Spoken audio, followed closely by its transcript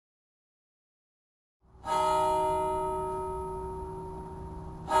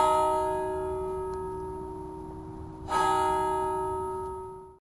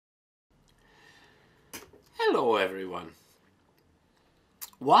Hello everyone.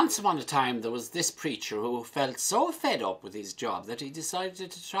 Once upon a time there was this preacher who felt so fed up with his job that he decided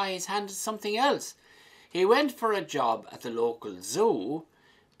to try his hand at something else. He went for a job at the local zoo,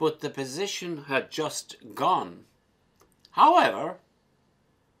 but the position had just gone. However,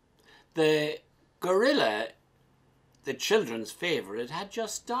 the gorilla, the children's favourite, had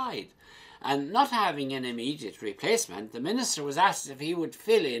just died, and not having an immediate replacement, the minister was asked if he would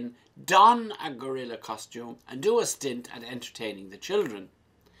fill in, don a gorilla costume and do a stint at entertaining the children.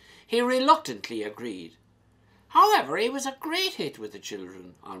 He reluctantly agreed. However, he was a great hit with the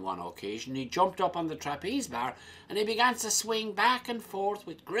children. On one occasion he jumped up on the trapeze bar and he began to swing back and forth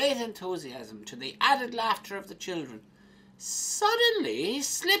with great enthusiasm, to the added laughter of the children. Suddenly he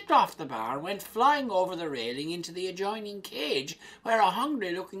slipped off the bar and went flying over the railing into the adjoining cage, where a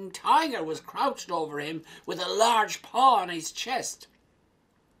hungry-looking tiger was crouched over him with a large paw on his chest.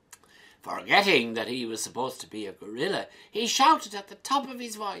 Forgetting that he was supposed to be a gorilla, he shouted at the top of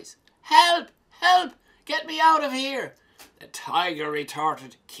his voice, "Help! Help! Get me out of here!" The tiger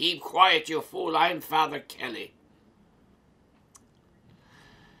retorted, "Keep quiet, you fool, I'm Father Kelly."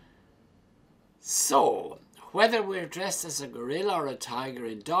 So, whether we're dressed as a gorilla or a tiger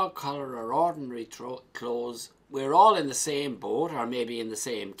in dog collar or ordinary clothes, we're all in the same boat, or maybe in the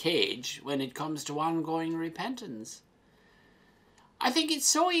same cage, when it comes to ongoing repentance. I think it's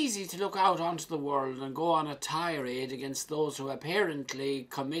so easy to look out onto the world and go on a tirade against those who apparently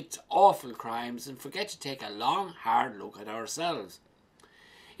commit awful crimes and forget to take a long, hard look at ourselves.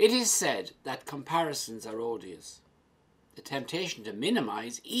 It is said that comparisons are odious. The temptation to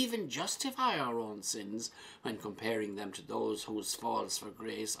minimise, even justify our own sins when comparing them to those whose falls for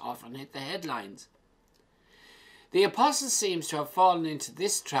grace often hit the headlines. The apostles seems to have fallen into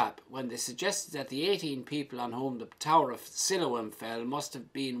this trap when they suggested that the 18 people on whom the Tower of Siloam fell must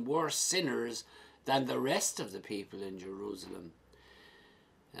have been worse sinners than the rest of the people in Jerusalem.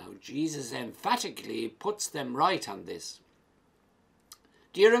 Now, Jesus emphatically puts them right on this.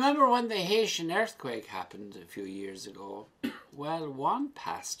 Do you remember when the Haitian earthquake happened a few years ago? Well, one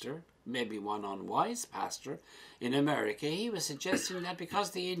pastor, maybe one unwise pastor in America, he was suggesting that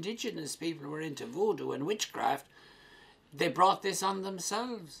because the indigenous people were into voodoo and witchcraft, they brought this on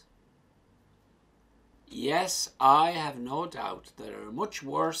themselves. Yes, I have no doubt there are much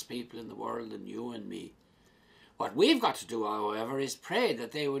worse people in the world than you and me. What we've got to do, however, is pray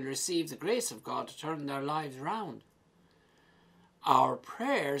that they will receive the grace of God to turn their lives round. Our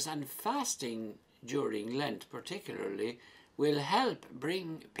prayers and fasting during Lent particularly will help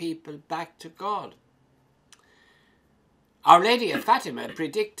bring people back to God. Our Lady of Fatima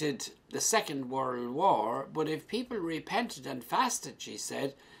predicted the Second World War, but if people repented and fasted, she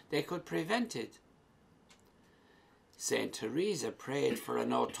said, they could prevent it. Saint Teresa prayed for a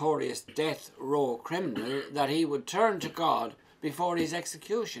notorious death row criminal that he would turn to God before his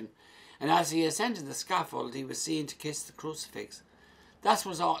execution, and as he ascended the scaffold he was seen to kiss the crucifix. That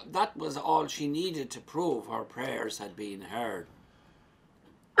was all she needed to prove her prayers had been heard.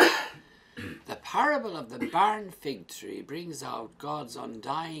 The parable of the barren fig tree brings out God's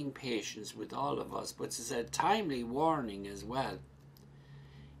undying patience with all of us, but it's a timely warning as well.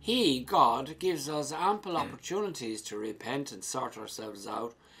 He, God, gives us ample opportunities to repent and sort ourselves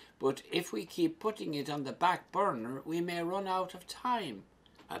out, but if we keep putting it on the back burner, we may run out of time.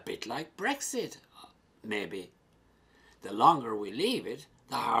 A bit like Brexit, maybe. The longer we leave it,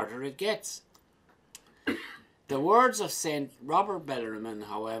 the harder it gets. The words of St. Robert Bellarmine,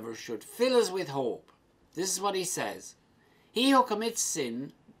 however, should fill us with hope. This is what he says: "He who commits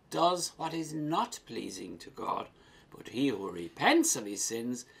sin does what is not pleasing to God, but he who repents of his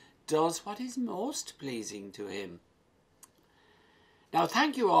sins does what is most pleasing to him." Now,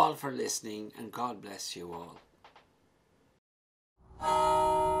 thank you all for listening, and God bless you all.